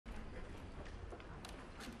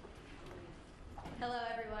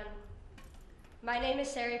My name is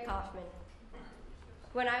Sarah Kaufman.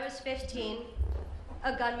 When I was 15,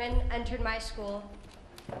 a gunman entered my school,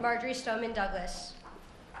 Marjorie Stoneman Douglas,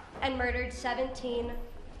 and murdered 17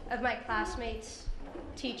 of my classmates,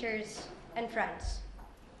 teachers, and friends.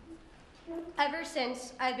 Ever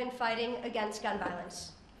since, I've been fighting against gun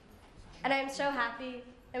violence. And I am so happy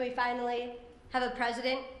that we finally have a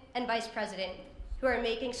president and vice president who are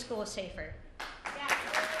making schools safer.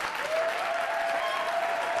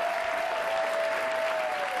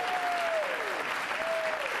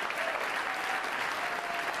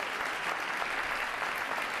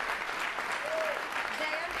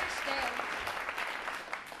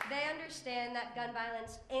 They understand that gun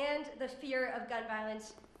violence and the fear of gun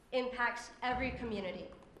violence impacts every community.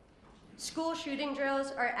 School shooting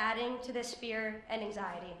drills are adding to this fear and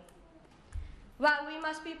anxiety. While we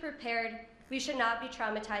must be prepared, we should not be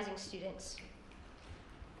traumatizing students.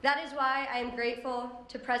 That is why I am grateful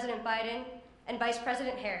to President Biden and Vice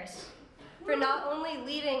President Harris for not only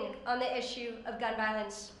leading on the issue of gun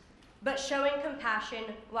violence, but showing compassion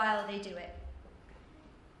while they do it.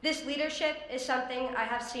 This leadership is something I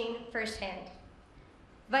have seen firsthand.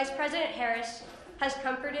 Vice President Harris has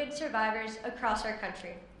comforted survivors across our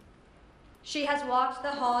country. She has walked the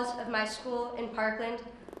halls of my school in Parkland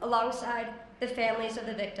alongside the families of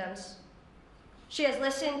the victims. She has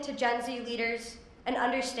listened to Gen Z leaders and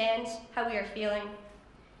understands how we are feeling.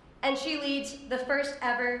 And she leads the first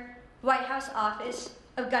ever White House Office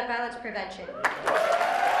of Gun Violence Prevention.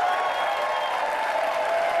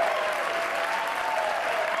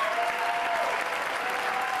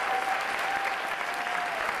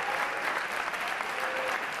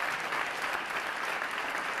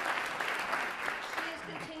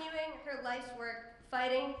 Life's work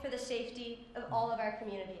fighting for the safety of all of our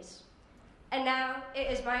communities. And now it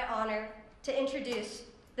is my honor to introduce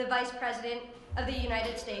the Vice President of the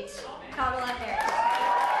United States, Kamala Harris.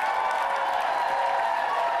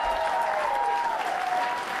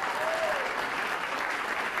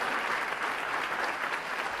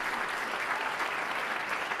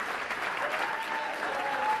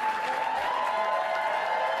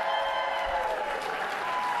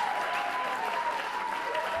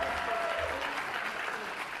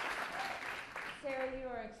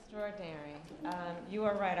 You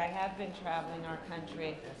are right. I have been traveling our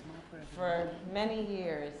country for many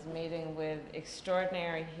years, meeting with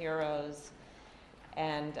extraordinary heroes,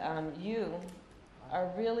 and you are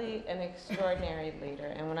really an extraordinary leader.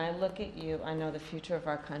 And when I look at you, I know the future of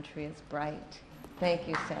our country is bright. Thank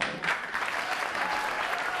you, Sarah.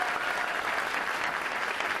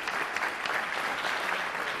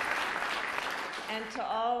 And to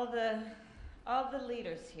all the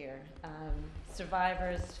leaders here,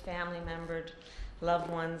 survivors, family members,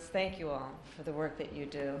 loved ones, thank you all for the work that you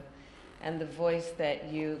do and the voice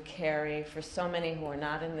that you carry for so many who are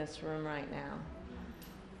not in this room right now,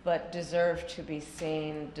 but deserve to be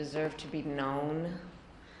seen, deserve to be known,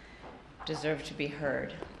 deserve to be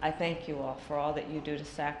heard. I thank you all for all that you do to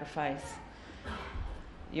sacrifice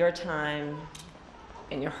your time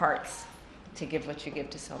and your hearts to give what you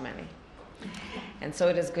give to so many. And so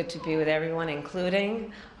it is good to be with everyone,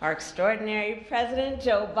 including our extraordinary President,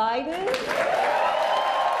 Joe Biden.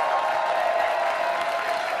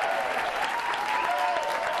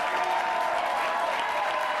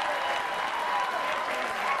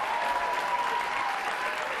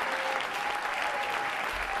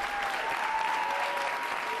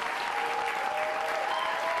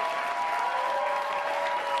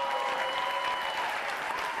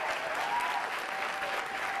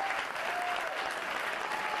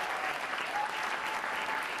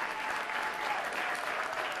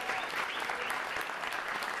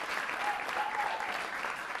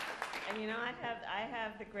 And you know, I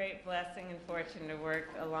have the great blessing and fortune to work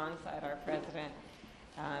alongside our president.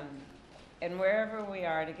 And wherever we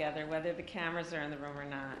are together, whether the cameras are in the room or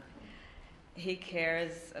not, he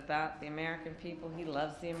cares about the American people. He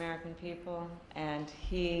loves the American people. And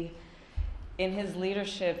he, in his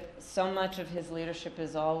leadership, so much of his leadership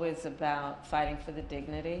is always about fighting for the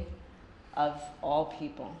dignity of all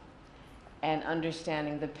people and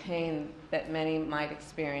understanding the pain that many might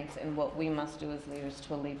experience and what we must do as leaders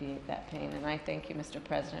to alleviate that pain. And I thank you, Mr.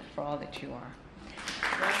 President, for all that you are.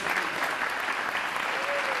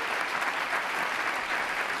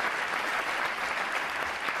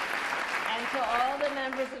 And to all the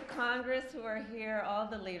members of Congress who are here, all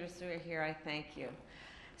the leaders who are here, I thank you.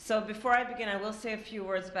 So before I begin, I will say a few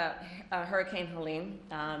words about Hurricane Helene.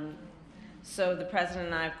 So the President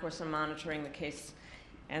and I, of course, are monitoring the case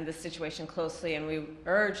and the situation closely, and we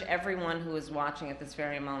urge everyone who is watching at this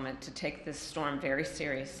very moment to take this storm very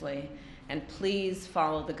seriously and please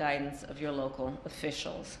follow the guidance of your local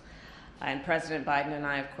officials. And President Biden and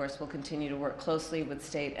I, of course, will continue to work closely with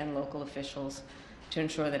state and local officials to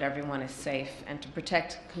ensure that everyone is safe and to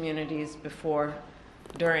protect communities before,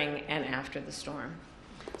 during, and after the storm.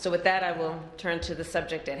 So with that, I will turn to the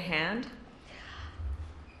subject at hand.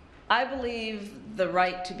 I believe the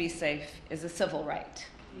right to be safe is a civil right.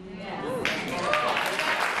 Yes.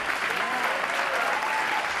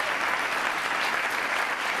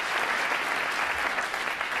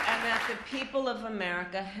 And that the people of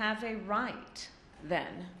America have a right,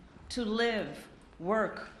 then, to live,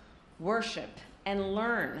 work, worship, and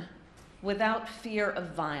learn without fear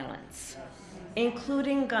of violence,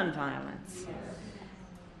 including gun violence.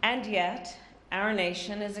 And yet, our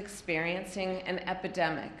nation is experiencing an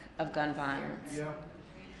epidemic of gun violence.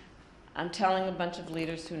 I'm telling a bunch of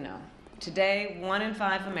leaders who know. Today, 1 in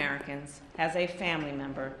 5 Americans has a family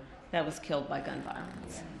member that was killed by gun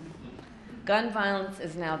violence. Gun violence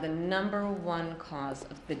is now the #1 cause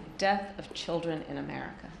of the death of children in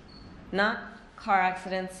America. Not car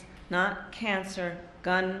accidents, not cancer,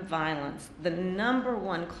 gun violence. The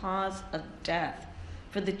 #1 cause of death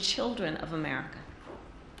for the children of America.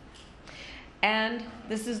 And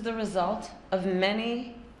this is the result of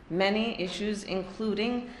many, many issues,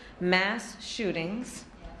 including mass shootings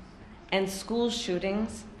and school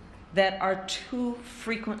shootings that are too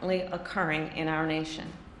frequently occurring in our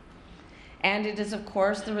nation. And it is, of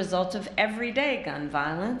course, the result of everyday gun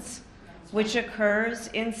violence, which occurs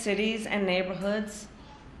in cities and neighborhoods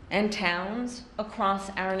and towns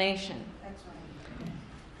across our nation.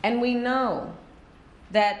 And we know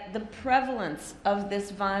that the prevalence of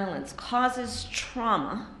this violence causes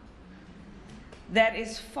trauma that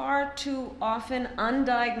is far too often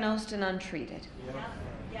undiagnosed and untreated.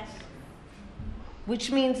 Yes.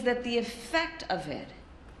 Which means that the effect of it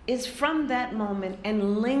is from that moment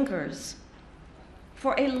and lingers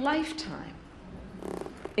for a lifetime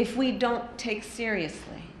if we don't take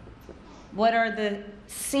seriously what are the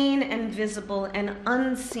seen and visible and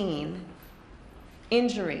unseen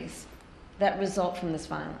injuries that result from this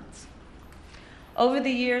violence. Over the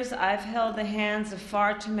years, I've held the hands of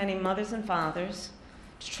far too many mothers and fathers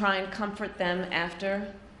to try and comfort them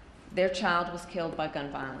after their child was killed by gun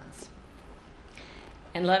violence.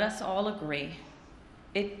 And let us all agree,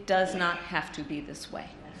 it does not have to be this way.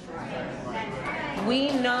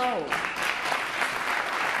 We know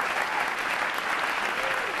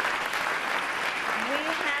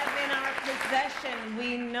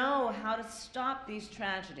we know how to stop these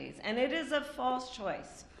tragedies, and it is a false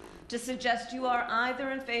choice to suggest you are either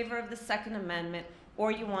in favor of the Second Amendment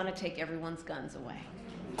or you want to take everyone's guns away.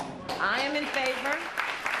 I am in favor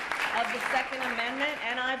of the Second Amendment,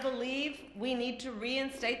 and I believe we need to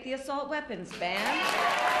reinstate the assault weapons ban.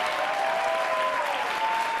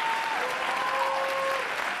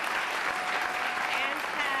 And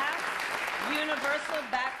pass universal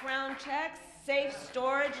background checks, safe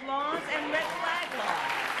storage laws, and red flag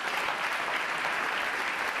laws.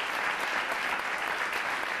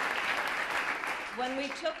 When we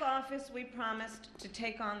took office, we promised to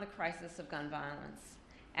take on the crisis of gun violence.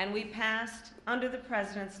 And we passed, under the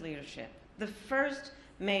President's leadership, the first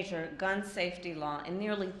major gun safety law in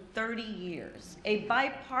nearly 30 years, a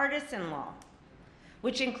bipartisan law,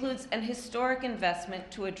 which includes an historic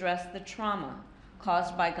investment to address the trauma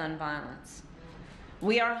caused by gun violence.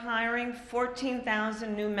 We are hiring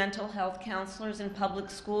 14,000 new mental health counselors in public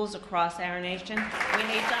schools across our nation. We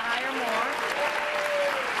need to hire more.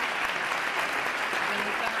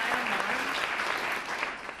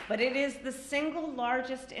 But it is the single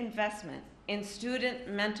largest investment in student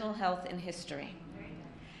mental health in history.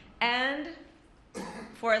 And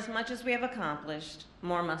for as much as we have accomplished,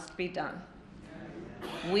 more must be done.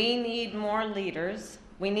 We need more leaders.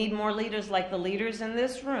 We need more leaders like the leaders in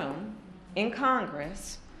this room, in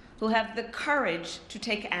Congress, who have the courage to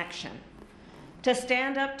take action, to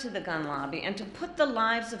stand up to the gun lobby, and to put the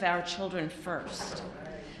lives of our children first.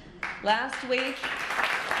 Last week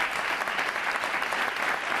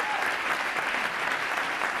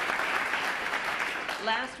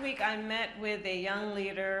I met with a young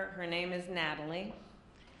leader. Her name is Natalie.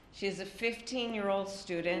 She is a 15-year-old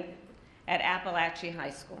student at Appalachia High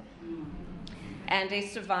School and a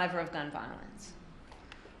survivor of gun violence.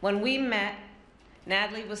 When we met,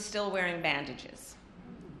 Natalie was still wearing bandages,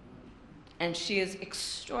 and she is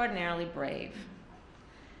extraordinarily brave.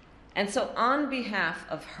 And so on behalf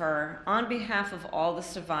of her, on behalf of all the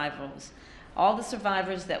survivors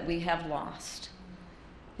that we have lost,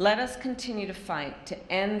 let us continue to fight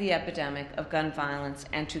to end the epidemic of gun violence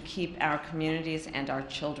and to keep our communities and our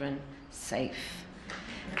children safe.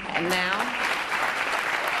 And now,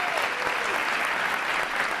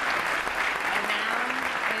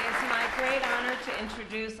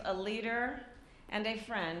 introduce a leader and a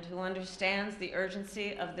friend who understands the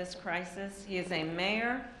urgency of this crisis. He is a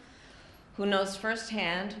mayor who knows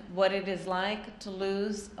firsthand what it is like to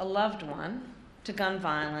lose a loved one to gun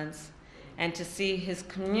violence and to see his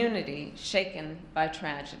community shaken by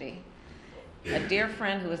tragedy. A dear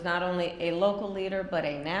friend who is not only a local leader, but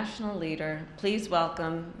a national leader. Please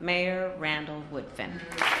welcome Mayor Randall Woodfin.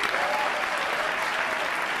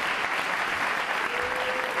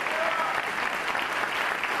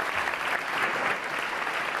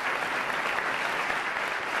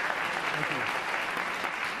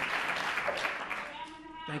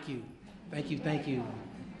 Thank you. Thank you, thank you.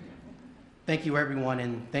 Thank you, everyone,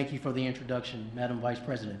 and thank you for the introduction, Madam Vice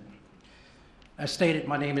President. As stated,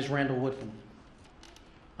 my name is Randall Woodfin.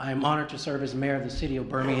 I am honored to serve as mayor of the city of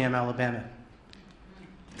Birmingham, Alabama.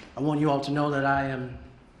 I want you all to know that I am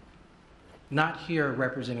not here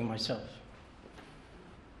representing myself.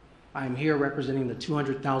 I am here representing the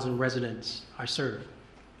 200,000 residents I serve.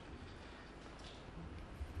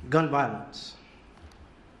 Gun violence.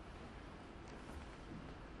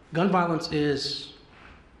 Gun violence is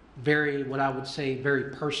what I would say, very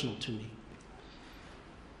personal to me.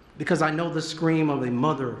 Because I know the scream of a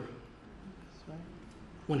mother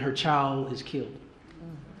when her child is killed.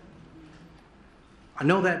 I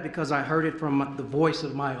know that because I heard it from the voice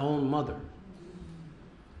of my own mother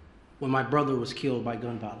when my brother was killed by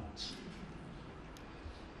gun violence.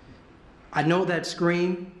 I know that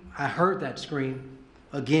scream, I heard that scream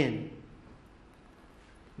again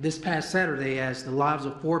this past Saturday as the lives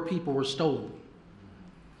of 4 people were stolen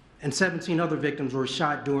and 17 other victims were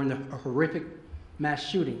shot during a horrific mass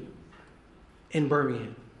shooting in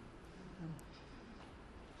Birmingham.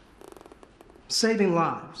 Saving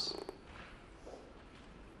lives.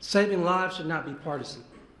 Saving lives should not be partisan.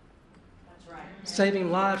 That's right. Saving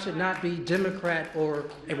lives should not be Democrat or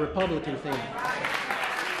a Republican thing.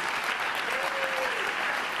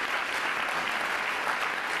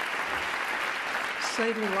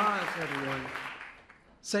 Saving lives, everyone.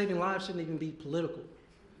 Saving lives shouldn't even be political.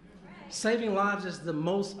 Saving lives is the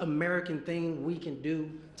most American thing we can do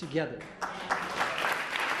together.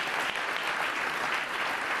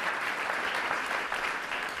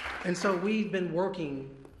 And so we've been working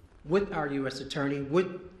with our U.S. Attorney,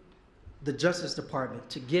 with the Justice Department,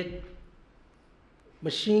 to get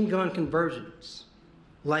machine gun conversions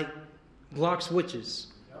like Glock switches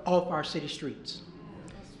off our city streets.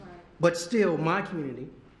 But still, my community,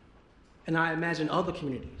 and I imagine other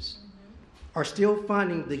communities, are still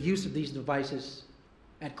finding the use of these devices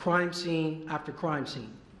at crime scene after crime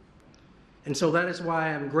scene. And so that is why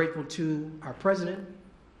I'm grateful to our president.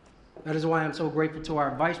 That is why I'm so grateful to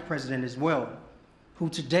our vice president as well, who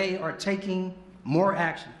today are taking more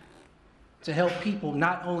action to help people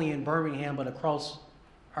not only in Birmingham, but across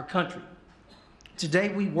our country. Today,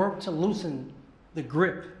 we work to loosen the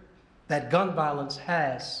grip that gun violence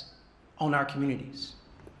has on our communities.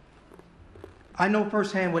 I know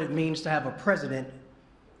firsthand what it means to have a president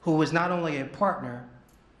who is not only a partner,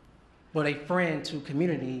 but a friend to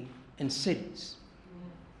community and cities.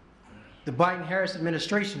 The Biden-Harris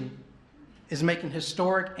administration is making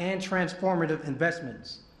historic and transformative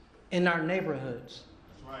investments in our neighborhoods,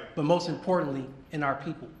 but most importantly, in our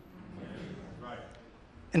people.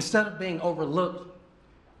 Instead of being overlooked,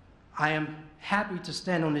 I am happy to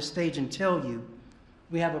stand on this stage and tell you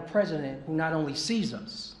we have a president who not only sees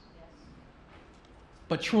us,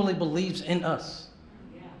 but truly believes in us.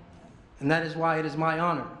 And that is why it is my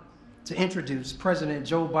honor to introduce President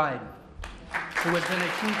Joe Biden, who has been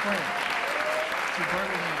a true friend to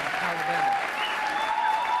Birmingham, Alabama.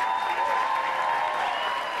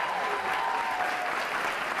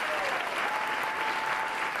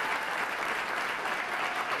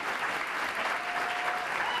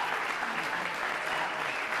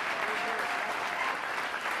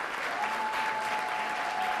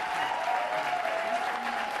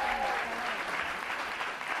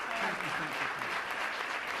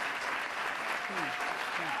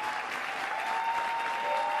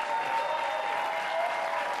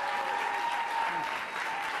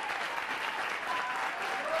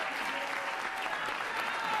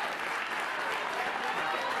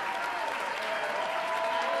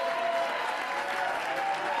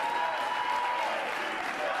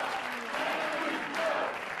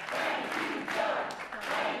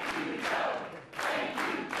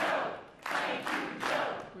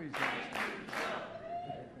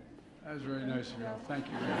 That was very nice of you. Thank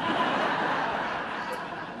you.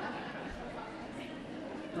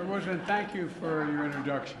 Mr. President, thank you for your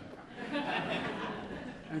introduction.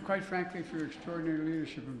 And quite frankly, for your extraordinary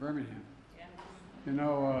leadership in Birmingham. You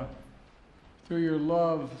know, through your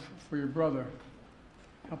love for your brother,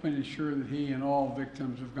 helping ensure that he and all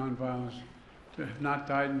victims of gun violence have not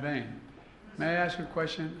died in vain. May I ask a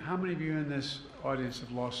question? How many of you in this audience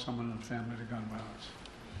have lost someone in the family to gun violence?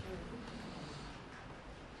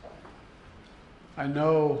 I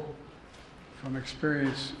know from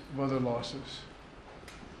experience of other losses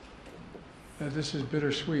that this is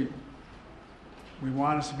bittersweet. We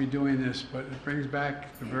want us to be doing this, but it brings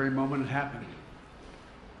back the very moment it happened,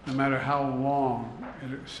 no matter how long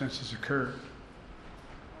since it's occurred.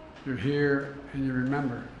 You're here and you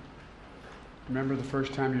remember. Remember the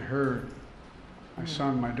first time you heard my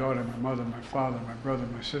son, my daughter, my mother, my father, my brother,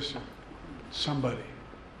 my sister, somebody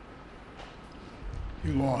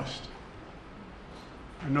you lost.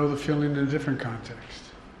 I know the feeling in a different context,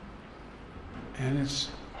 and it's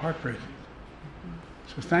heartbreaking.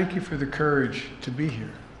 So thank you for the courage to be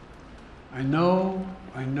here. I know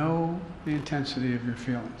the intensity of your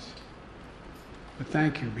feelings, but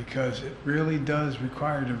thank you, because it really does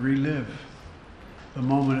require to relive the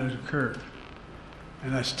moment it occurred,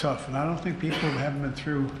 and that's tough. And I don't think people who haven't been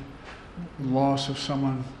through the loss of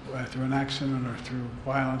someone through an accident or through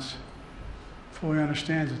violence fully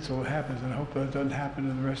understands it until it happens, and I hope that doesn't happen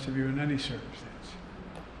to the rest of you in any circumstance.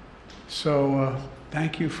 So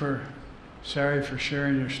thank you, Sari, for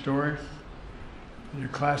sharing your story, and your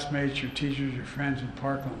classmates, your teachers, your friends in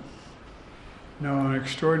Parkland. You know, an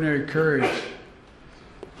extraordinary courage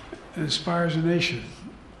inspires a nation,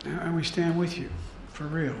 and we stand with you, for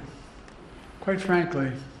real. Quite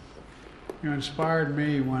frankly, you inspired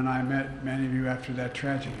me when I met many of you after that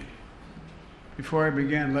tragedy. Before I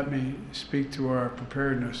begin, let me speak to our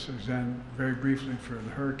preparedness, then very briefly, for the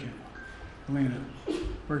hurricane, Helene.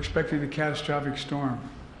 We're expecting a catastrophic storm.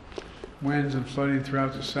 Winds and flooding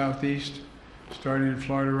throughout the southeast, starting in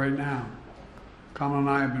Florida right now. Kamala and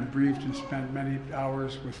I have been briefed and spent many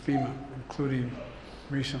hours with FEMA, including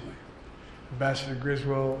recently. Ambassador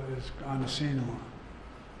Griswold is on the scene tomorrow.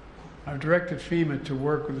 I've directed FEMA to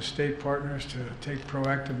work with the state partners to take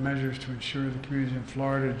proactive measures to ensure the communities in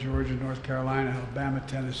Florida, Georgia, North Carolina, Alabama,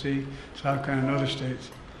 Tennessee, South Carolina, and other states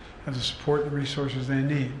have the support and resources they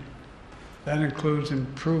need. That includes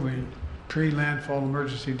improving pre-landfall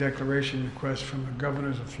emergency declaration requests from the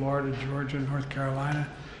governors of Florida, Georgia, North Carolina,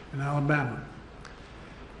 and Alabama.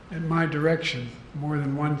 In my direction, more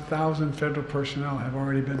than 1,000 federal personnel have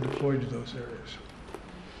already been deployed to those areas.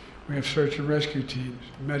 We have search and rescue teams,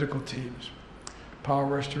 medical teams, power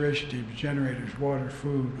restoration teams, generators, water,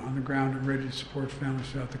 food on the ground and ready to support families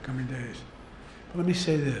throughout the coming days. But let me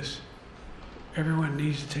say this, everyone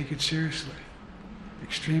needs to take it seriously,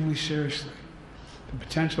 extremely seriously. The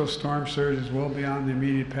potential storm surge is well beyond the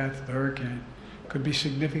immediate path of the hurricane, could be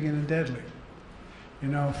significant and deadly. You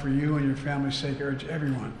know, for you and your family's sake, I urge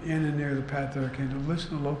everyone in and near the path of the hurricane to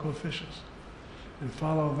listen to local officials and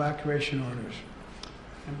follow evacuation orders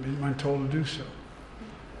and when told to do so.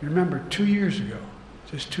 You remember 2 years ago,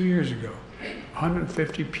 just 2 years ago,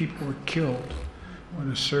 150 people were killed when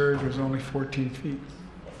the surge was only 14 feet.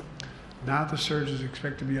 Now the surge is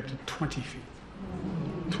expected to be up to 20 feet.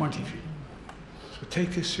 20 feet. So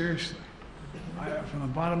take this seriously. From the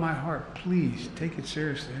bottom of my heart, please take it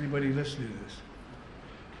seriously, anybody listening to this.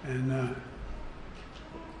 And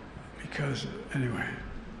because, anyway,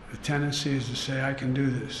 the tendency is to say, I can do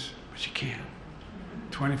this, but you can't.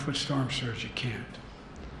 20-foot storm surge, you can't.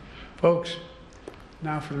 Folks,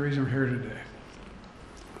 now for the reason we're here today.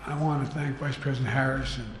 I want to thank Vice President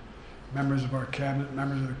Harris and members of our cabinet,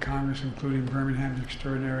 members of the Congress, including Birmingham's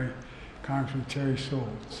extraordinary Congressman Terry Sewell.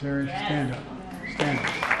 Terry, stand up. Stand up.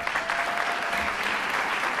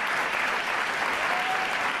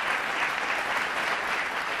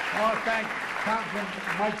 I want to thank Congressman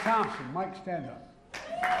Mike Thompson. Mike, stand up.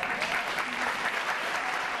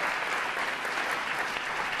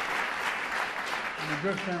 And a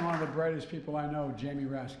good friend, one of the brightest people I know, Jamie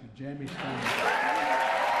Raskin. Jamie, stand up.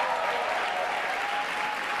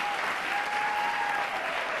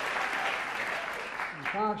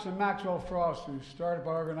 Congressman Maxwell Frost, who started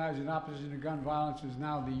by organizing opposition to gun violence, is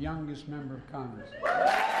now the youngest member of Congress.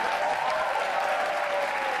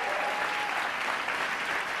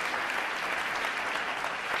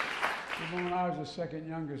 Even when I was the second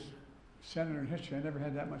youngest senator in history, I never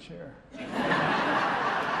had that much hair.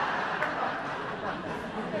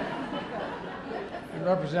 And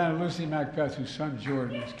Representative Lucy Macbeth, whose son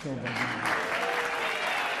Jordan was killed by gun.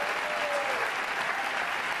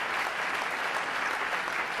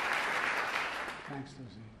 Thanks,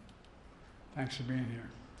 Lucy. Thanks for being here.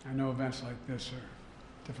 I know events like this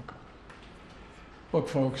are difficult. Look,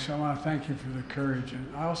 folks, I want to thank you for the courage,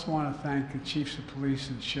 and I also want to thank the chiefs of police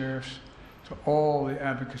and sheriffs, to all the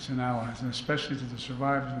advocates and allies, and especially to the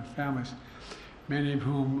survivors and families. many of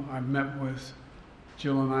whom I've met with.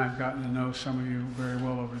 Jill and I have gotten to know some of you very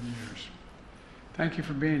well over the years. Thank you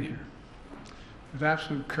for being here. With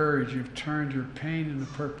absolute courage, you've turned your pain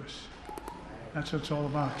into purpose. That's what it's all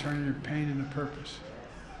about, turning your pain into purpose.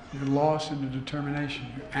 Your loss into determination,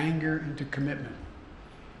 your anger into commitment,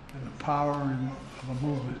 and the power of a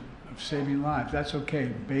movement of saving lives. That's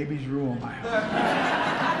okay. Babies rule in my house.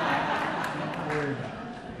 Don't worry about it.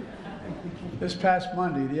 This past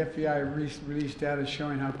Monday, the FBI released data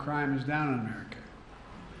showing how crime is down in America.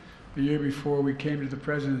 The year before we came to the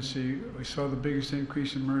presidency, we saw the biggest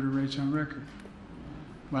increase in murder rates on record.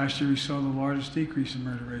 Last year, we saw the largest decrease in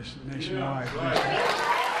murder rates nationwide. Yeah, right.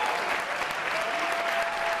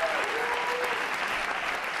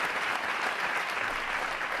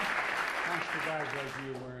 Guys like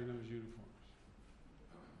you wearing those uniforms.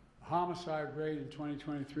 The homicide rate in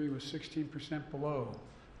 2023 was 16% below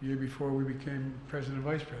the year before we became president and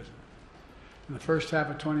vice president. In the first half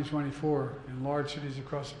of 2024, in large cities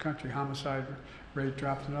across the country, homicide rate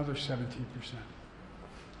dropped another 17%.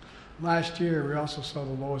 Last year, we also saw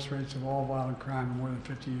the lowest rates of all violent crime in more than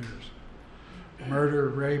 50 years. Murder,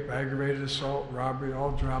 rape, aggravated assault, robbery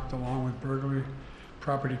all dropped along with burglary,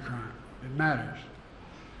 property crime. It matters.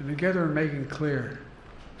 And together we're making clear,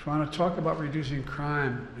 if you want to talk about reducing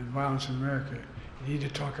crime and violence in America, you need to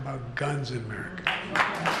talk about guns in America.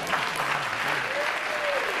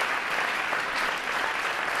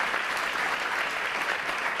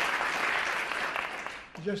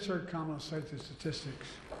 You just heard Kamala cite the statistics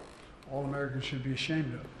all Americans should be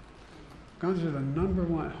ashamed of. Guns are the number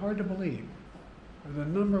one, hard to believe, are the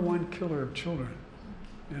number one killer of children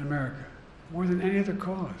in America, more than any other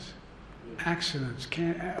cause. Accidents,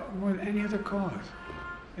 more than any other cause.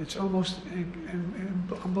 It's almost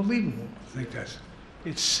unbelievable to think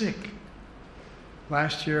it's sick.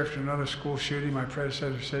 Last year, after another school shooting, my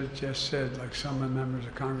predecessor said, like some members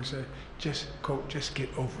of Congress said, quote, just get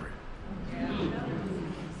over it. Yeah.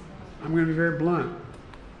 I'm going to be very blunt.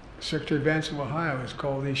 Secretary Vance of Ohio has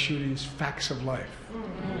called these shootings facts of life.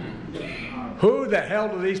 Mm-hmm. Who the hell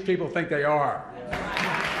do these people think they are?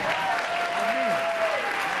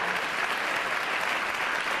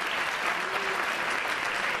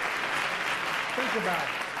 Think about it.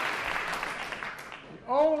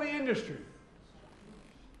 The only industry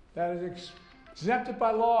that is exempted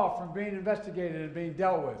by law from being investigated and being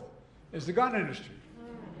dealt with is the gun industry.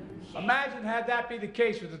 Imagine had that be the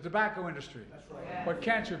case with the tobacco industry. What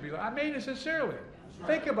cancer would be like. I mean it sincerely.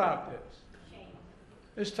 Think about this.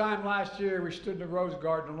 This time last year, we stood in the Rose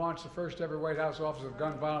Garden and launched the first ever White House Office of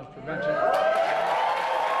Gun Violence Prevention.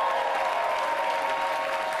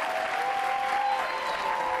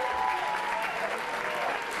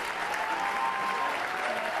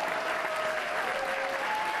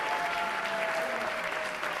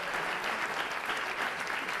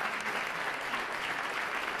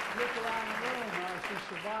 Look around the room, I see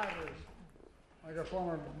survivors, like our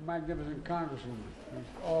former magnificent congresswoman, who's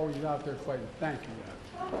always out there fighting. Thank you, guys.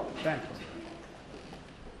 Thank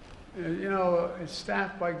you. You know, it's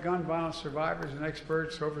staffed by gun violence survivors and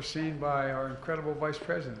experts overseen by our incredible vice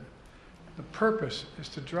president. The purpose is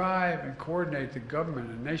to drive and coordinate the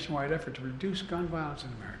government in a nationwide effort to reduce gun violence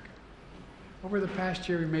in America. Over the past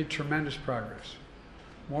year, we made tremendous progress.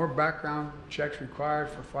 More background checks required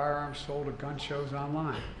for firearms sold at gun shows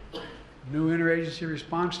online. New interagency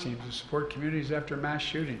response teams to support communities after mass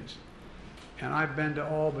shootings. And I've been to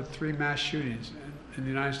all but 3 mass shootings in the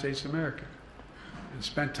United States of America and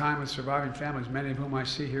spent time with surviving families, many of whom I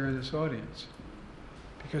see here in this audience,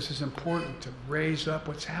 because it's important to raise up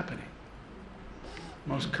what's happening.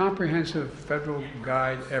 Most comprehensive federal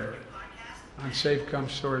guide ever on safe gun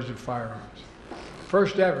storage of firearms.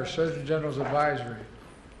 First ever Surgeon General's advisory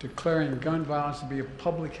declaring gun violence to be a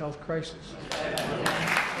public health crisis.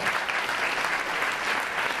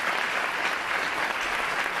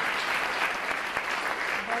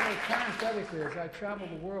 Parenthetically, as I travel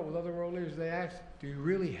the world with other world leaders, they ask, do you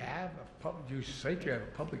really have do you say you have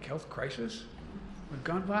a public health crisis with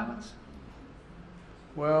gun violence?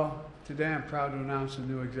 Well, today I'm proud to announce a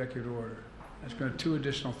new executive order. That's going to do 2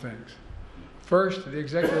 additional things. First, the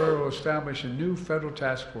executive order will establish a new federal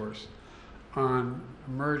task force on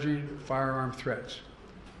emerging firearm threats.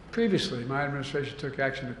 Previously, my administration took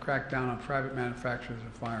action to crack down on private manufacturers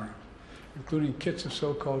of firearms, including kits of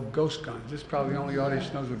so-called ghost guns. This is probably the only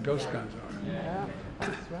audience knows what ghost guns are. Yeah,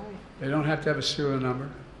 that's right. They don't have to have a serial number.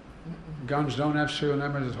 Guns don't have serial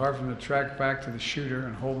numbers. It's hard for them to track back to the shooter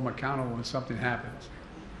and hold them accountable when something happens.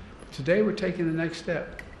 But today we're taking the next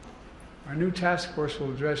step. Our new task force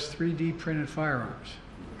will address 3D printed firearms.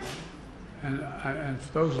 and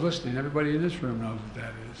for those listening, everybody in this room knows what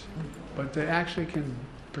that is. But they actually can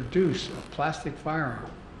produce a plastic firearm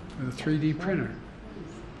with a 3D printer.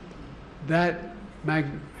 That,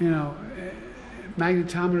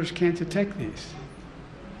 magnetometers can't detect these,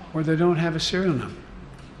 or they don't have a serial number.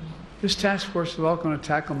 This task force is all going to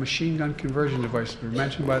tackle machine gun conversion devices,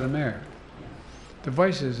 mentioned by the mayor.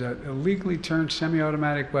 Devices that illegally turn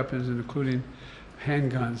semi-automatic weapons, including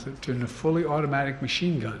handguns, into fully automatic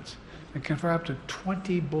machine guns that can fire up to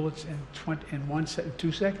 20 bullets in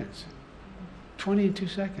 2 seconds. 20 in 2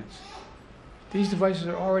 seconds. These devices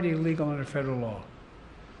are already illegal under federal law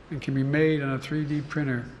and can be made on a 3D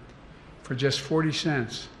printer for just 40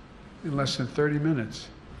 cents in less than 30 minutes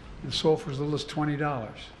and sold for as little as $20.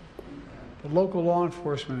 But local law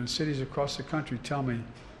enforcement in cities across the country tell me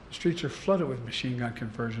the streets are flooded with machine gun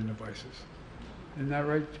conversion devices. Isn't that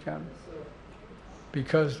right, Captain?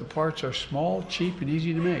 Because the parts are small, cheap, and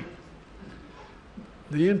easy to make.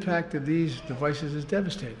 The impact of these devices is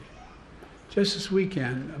devastating. Just this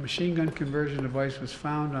weekend, a machine gun conversion device was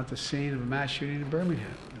found at the scene of a mass shooting in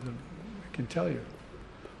Birmingham. I can tell you.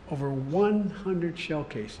 Over 100 shell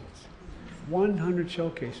casings. 100 shell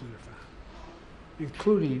casings are found,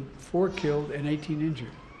 including 4 killed and 18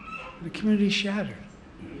 injured. The community is shattered.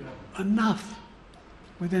 Enough.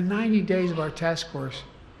 Within 90 days of our task force,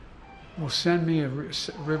 will send me a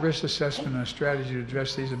risk assessment and a strategy to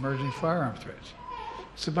address these emerging firearm threats.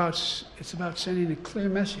 It's about sending a clear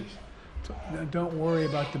message. Don't worry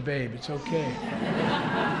about the babe. It's okay.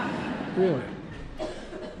 Really.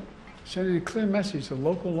 Sending a clear message to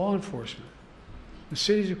local law enforcement, the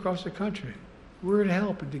cities across the country. We're here to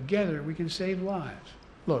help, and together we can save lives.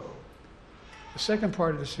 Look, the second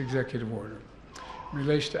part of this executive order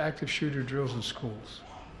relates to active shooter drills in schools.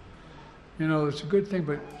 It's a good thing,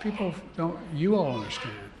 but people don't, you all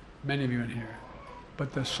understand, many of you in here,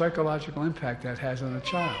 but the psychological impact that has on a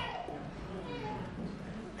child.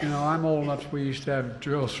 I'm old enough, we used to have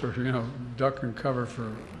drills for, duck and cover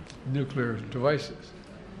for nuclear devices.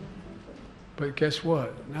 But guess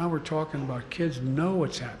what? Now we're talking about kids know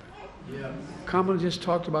what's happening. Yeah. Kamala just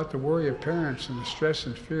talked about the worry of parents and the stress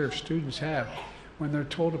and fear of students have when they're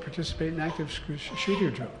told to participate in active shooter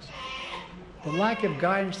drills. The lack of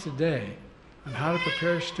guidance today on how to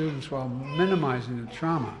prepare students while minimizing the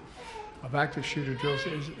trauma of active shooter drills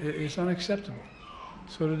is unacceptable.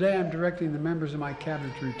 So today I'm directing the members of my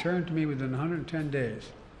cabinet to return to me within 110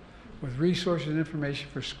 days with resources and information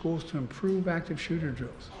for schools to improve active shooter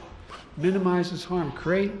drills, minimize this harm,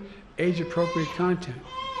 create age-appropriate content,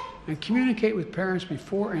 and communicate with parents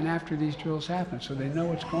before and after these drills happen so they know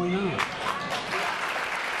what's going on.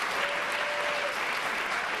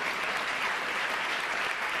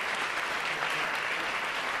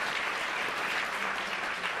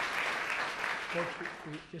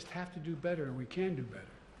 We just have to do better, and we can do better.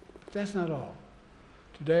 But that's not all.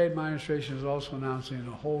 Today, my administration is also announcing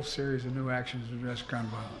a whole series of new actions to address gun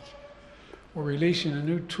violence. We're releasing a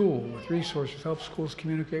new tool with resources to help schools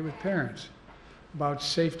communicate with parents about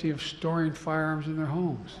safety of storing firearms in their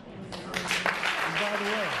homes. And by the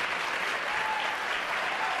way,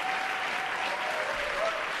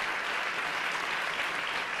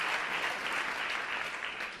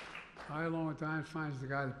 I, along with Diane Fines, the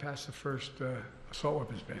guy that passed the first assault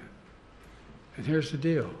weapons ban. And here's the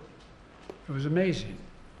deal. It was amazing.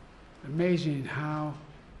 Amazing how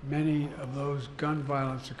many of those gun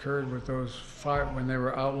violence occurred with those when they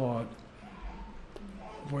were outlawed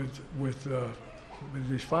with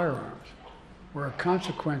these firearms were a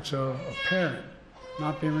consequence of a parent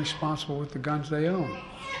not being responsible with the guns they own.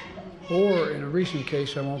 Or in a recent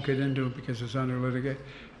case, I won't get into it because it's under litigation,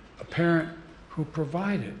 a parent who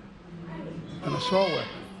provided an assault weapon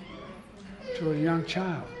to a young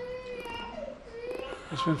child.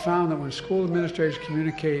 It's been found that when school administrators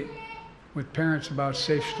communicate with parents about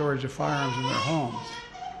safe storage of firearms in their homes,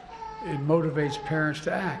 it motivates parents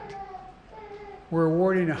to act. We're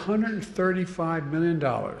awarding $135 million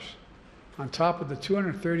on top of the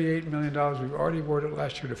 $238 million we've already awarded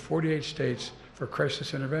last year to 48 states for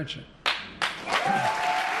crisis intervention.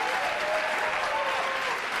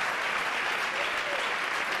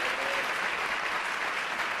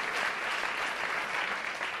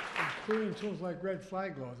 Including tools like red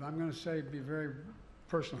flag laws. I'm going to be very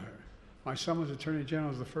personal here. My son was Attorney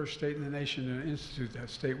General, is the first state in the nation to institute that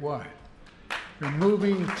statewide.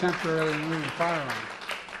 Temporarily removing firearms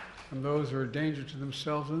from those who are a danger to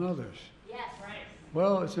themselves and others. Yes. Right.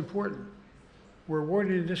 Well, it's important. We're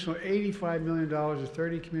awarding an additional $85 million to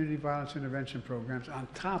 30 community violence intervention programs on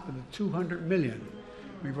top of the $200 million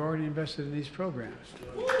we've already invested in these programs.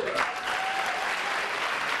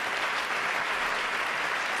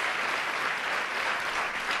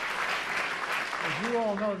 you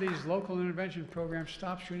all know these local intervention programs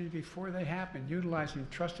stop shootings before they happen, utilizing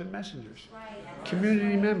trusted messengers,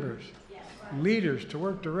 community members, leaders to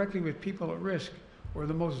work directly with people at risk or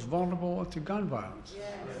the most vulnerable to gun violence.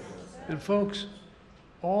 And folks,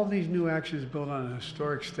 all these new actions build on the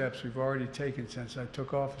historic steps we've already taken since I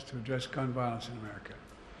took office to address gun violence in America.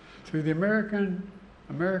 Through the American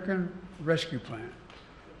Rescue Plan,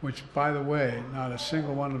 which, by the way, not a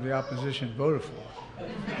single one of the opposition voted for.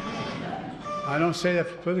 I don't say that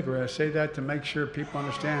for political, I say that to make sure people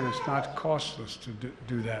understand it's not costless to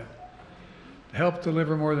do that. To help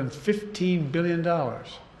deliver more than $15 billion, the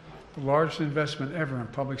largest investment ever in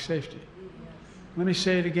public safety. Let me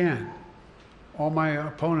say it again. All our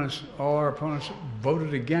opponents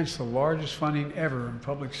voted against the largest funding ever in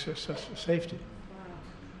public safety.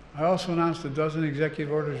 I also announced a dozen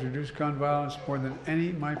executive orders to reduce gun violence more than any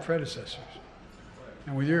of my predecessors.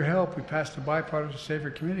 And with your help, we passed the Bipartisan Safer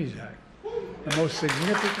Communities Act, the most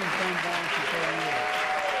significant gun violence control in the world.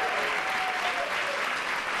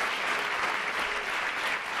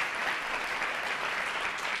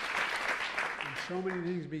 And so many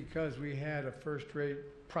things because we had a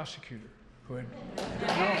first-rate prosecutor who had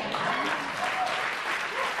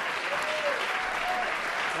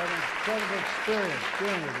incredible experience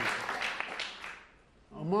dealing with these.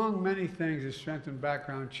 Among many things is strengthened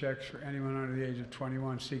background checks for anyone under the age of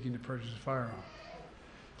 21 seeking to purchase a firearm.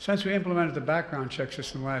 Since we implemented the background check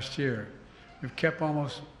system last year, we've kept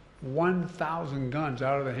almost 1,000 guns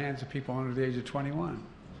out of the hands of people under the age of 21.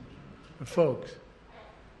 But folks,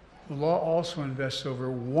 the law also invests over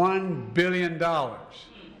 $1 billion, the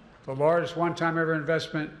largest one-time ever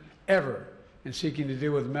investment ever in seeking to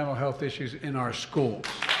deal with mental health issues in our schools.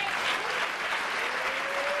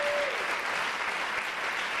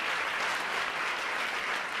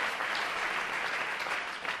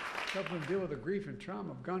 Help them deal with the grief and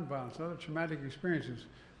trauma of gun violence, other traumatic experiences.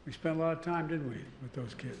 We spent a lot of time, didn't we, with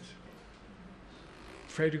those kids?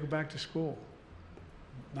 Afraid to go back to school.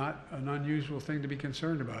 Not an unusual thing to be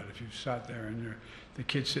concerned about if you sat there and the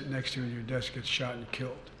kid sitting next to you at your desk gets shot and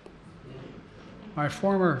killed. My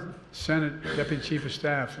former Senate Deputy Chief of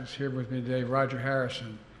Staff is here with me today, Roger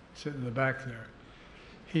Harrison, sitting in the back there.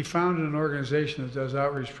 He founded an organization that does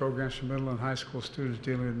outreach programs for middle and high school students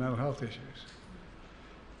dealing with mental health issues.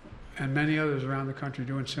 And many others around the country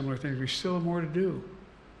doing similar things. We still have more to do.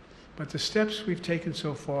 But the steps we've taken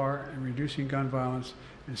so far in reducing gun violence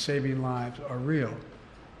and saving lives are real.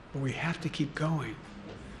 But we have to keep going.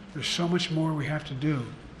 There's so much more we have to do.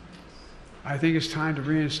 I think it's time to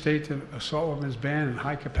reinstate the assault weapons ban and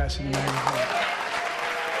high-capacity magazines.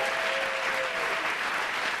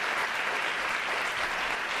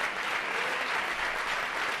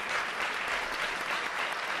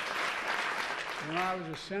 When I was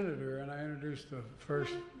a senator and I introduced the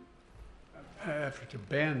first effort to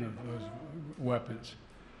ban those weapons,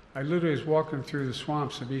 I literally was walking through the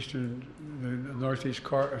swamps of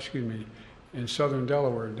in southern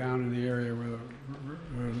Delaware, down in the area where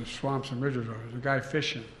the swamps and ridges are. There was a guy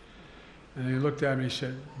fishing. And he looked at me and he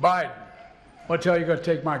said, "Biden, what the hell are you going to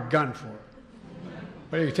take my gun for?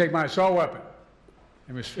 What, are you take my assault weapon?"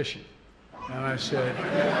 He was fishing. And I said,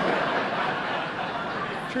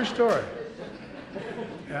 "True story."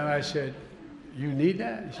 And I said, "You need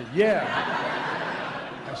that?" He said, "Yeah."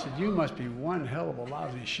 I said, "You must be one hell of a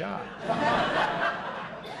lousy shot."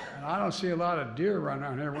 And I don't see a lot of deer running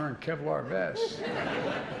around here wearing Kevlar vests.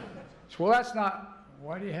 So, well, that's not,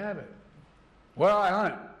 why do you have it? Well, I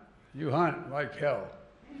hunt. You hunt like hell.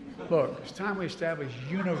 Look, it's time we establish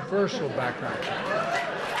universal background checks.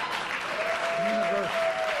 Universal.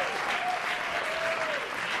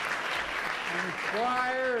 And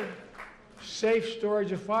require safe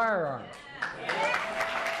storage of firearms.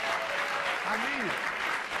 I mean it.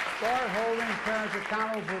 Start holding parents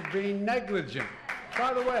accountable for being negligent.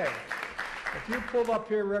 By the way, if you pulled up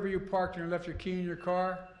here wherever you parked and left your key in your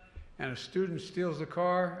car, and a student steals the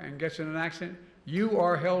car and gets in an accident, you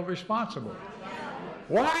are held responsible.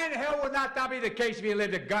 Why in the hell would not that be the case if you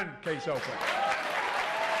left a gun case open?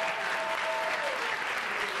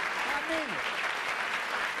 I mean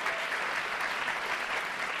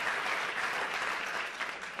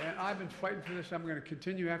it. And I've been fighting for this. I'm going to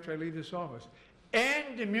continue after I leave this office.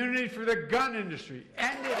 End immunity for the gun industry.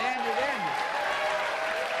 End it, end it, end it.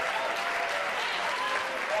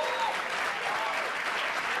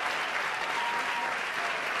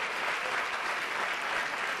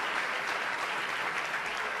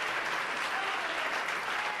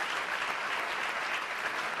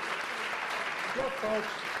 Look, folks,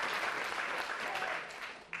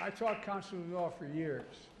 I taught constitutional law for years,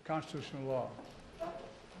 constitutional law.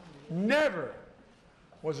 Never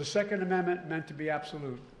was the Second Amendment meant to be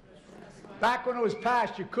absolute. Back when it was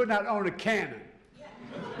passed, you could not own a cannon.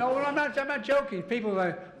 No, I'm not joking. People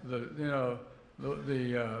like the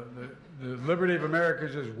liberty of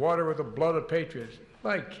Americans is water with the blood of patriots.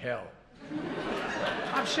 Like hell.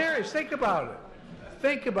 I'm serious. Think about it.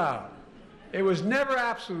 Think about it. It was never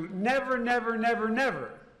absolute. Never, never, never,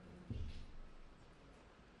 never.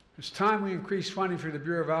 It's time we increase funding for the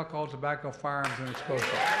Bureau of Alcohol, Tobacco, Firearms, and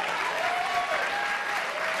Explosives.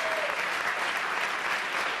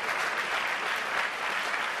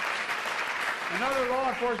 Another law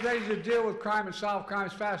enforcement agency to deal with crime and solve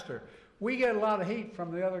crimes faster. We get a lot of heat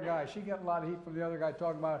from the other guy. She got a lot of heat from the other guy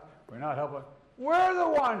talking about, we're not helping. We're the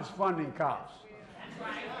ones funding cops.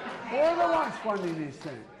 We're the ones funding these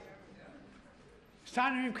things. It's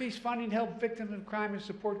time to increase funding to help victims of crime and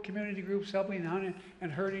support community groups helping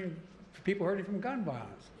and hurting people hurting from gun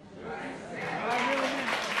violence. I really mean it.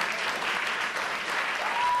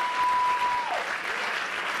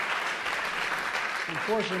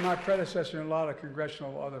 Unfortunately, my predecessor and a lot of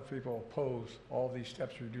congressional other people opposed all these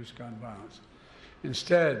steps to reduce gun violence.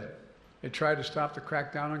 Instead, they tried to stop the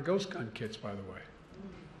crackdown on ghost gun kits, by the way.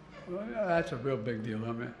 Well, yeah, that's a real big deal.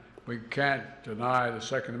 I mean, we can't deny the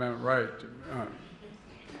Second Amendment right.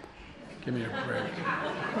 Give me a break.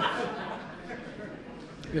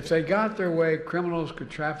 If they got their way, criminals could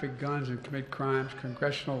traffic guns and commit crimes.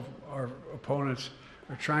 Congressional opponents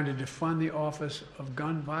are trying to defund the Office of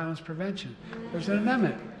Gun Violence Prevention. There's an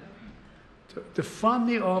amendment to defund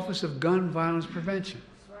the Office of Gun Violence Prevention.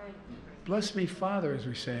 Bless me, Father, as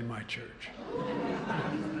we say in my church.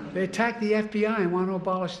 They attack the FBI and want to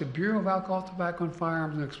abolish the Bureau of Alcohol, Tobacco, and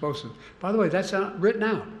Firearms and Explosives. By the way, that's written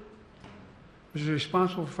out, which is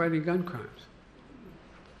responsible for fighting gun crimes.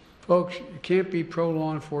 Folks, you can't be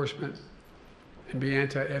pro-law enforcement and be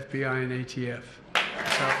anti-FBI and ATF.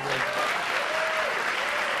 That's outrageous.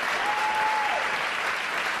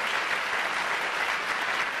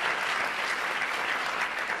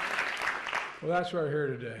 Well, that's why we're here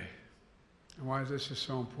today, and why this is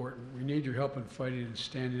so important. We need your help in fighting and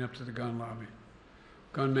standing up to the gun lobby,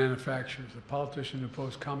 gun manufacturers, the politicians who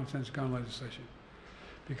oppose common sense gun legislation.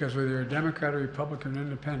 Because whether you're a Democrat or Republican or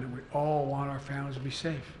Independent, we all want our families to be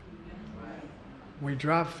safe. When we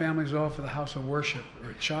drop families off at the house of worship,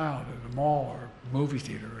 or a child at a mall, or a movie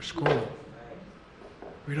theater, or a school,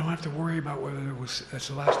 we don't have to worry about whether that's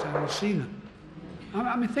the last time we'll see them.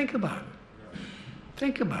 I mean, think about it.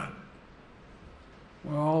 Think about it.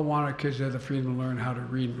 We all want our kids to have the freedom to learn how to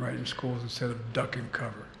read and write in schools instead of duck and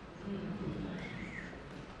cover.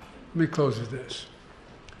 Let me close with this.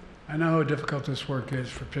 I know how difficult this work is,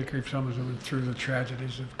 particularly for someone who's been through the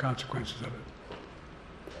tragedies and consequences of it.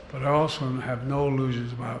 But I also have no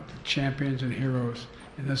illusions about the champions and heroes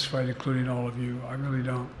in this fight, including all of you. I really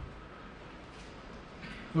don't.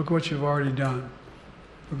 Look what you've already done.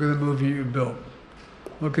 Look at the movement you built.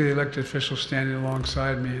 Look at the elected officials standing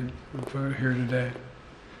alongside me and here today.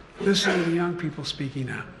 Listen to the young people speaking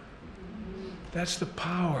out. That's the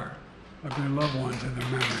power of their loved ones and their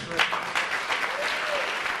memory.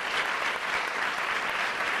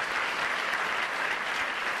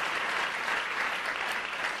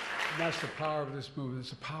 And that's the power of this movement.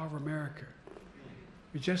 It's the power of America.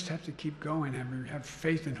 We just have to keep going and have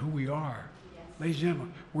faith in who we are. Ladies and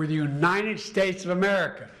gentlemen, we're the United States of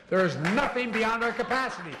America. There is nothing beyond our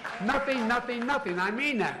capacity. Nothing, nothing, nothing. I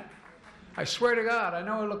mean that. I swear to God, I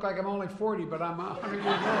know I look like I'm only 40, but I'm 100 years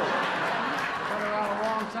old. I've been around a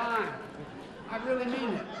long time. I really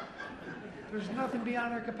mean it. There's nothing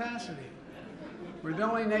beyond our capacity. We're the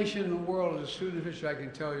only nation in the world, as a student official, I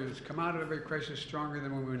can tell you, that's come out of every crisis stronger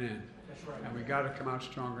than when we went in. That's right. And we got to come out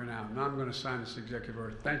stronger now. Now I'm going to sign this executive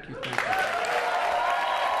order. Thank you. Thank you.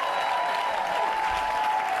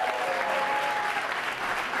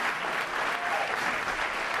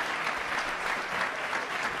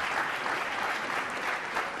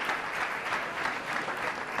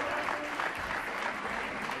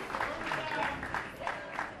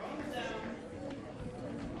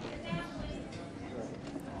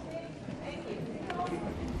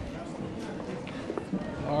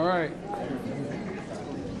 All right.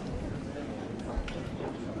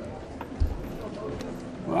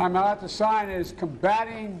 What I'm about to sign is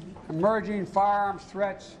combating emerging firearms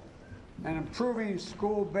threats and improving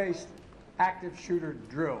school-based active shooter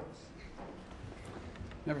drills.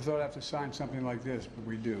 Never thought I'd have to sign something like this, but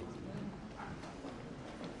we do.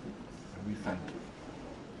 We thank you.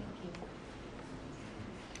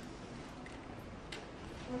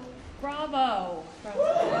 Bravo.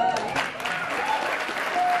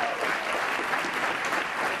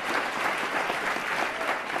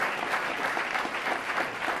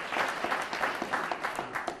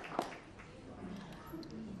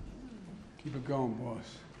 Keep it going,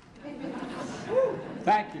 boss.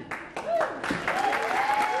 Thank you.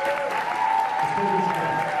 Please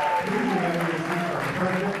unanimously our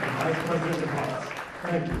President and Vice President of House.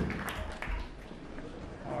 Thank you.